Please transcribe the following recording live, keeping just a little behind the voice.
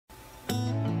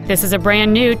This is a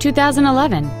brand new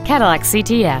 2011 Cadillac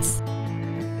CTS.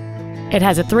 It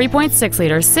has a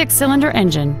 3.6-liter 6-cylinder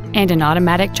engine and an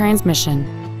automatic transmission.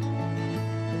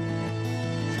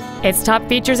 Its top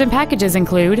features and packages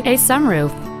include a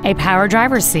sunroof, a power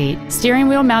driver's seat, steering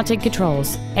wheel mounted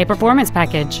controls, a performance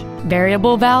package,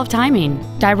 variable valve timing,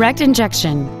 direct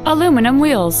injection, aluminum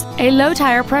wheels, a low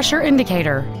tire pressure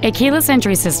indicator, a keyless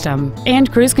entry system,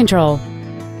 and cruise control.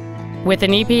 With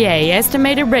an EPA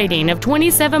estimated rating of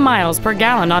 27 miles per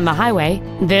gallon on the highway,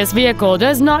 this vehicle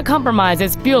does not compromise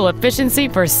its fuel efficiency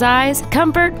for size,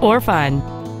 comfort, or fun.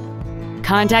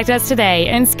 Contact us today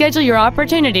and schedule your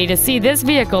opportunity to see this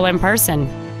vehicle in person.